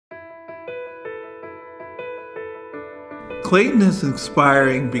Clayton is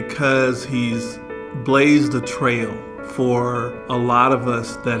inspiring because he's blazed a trail for a lot of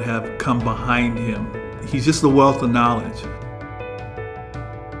us that have come behind him. He's just a wealth of knowledge.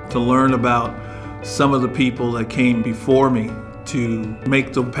 To learn about some of the people that came before me to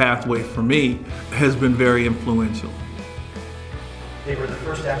make the pathway for me has been very influential. They were the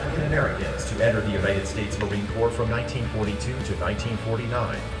first African Americans to enter the United States Marine Corps from 1942 to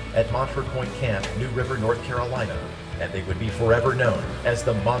 1949 at Montford Point Camp, New River, North Carolina, and they would be forever known as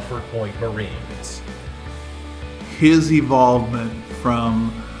the Montford Point Marines. His evolvement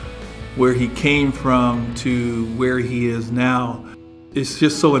from where he came from to where he is now is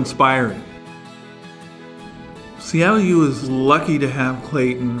just so inspiring. Seattle U is lucky to have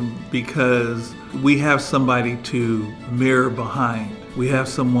Clayton because we have somebody to mirror behind. We have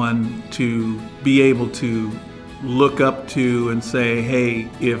someone to be able to look up to and say, hey,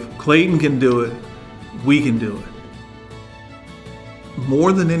 if Clayton can do it, we can do it.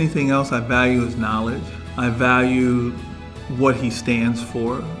 More than anything else, I value his knowledge. I value what he stands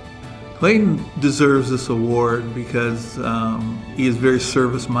for. Clayton deserves this award because he is very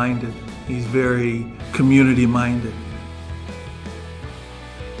service-minded. He's very community-minded.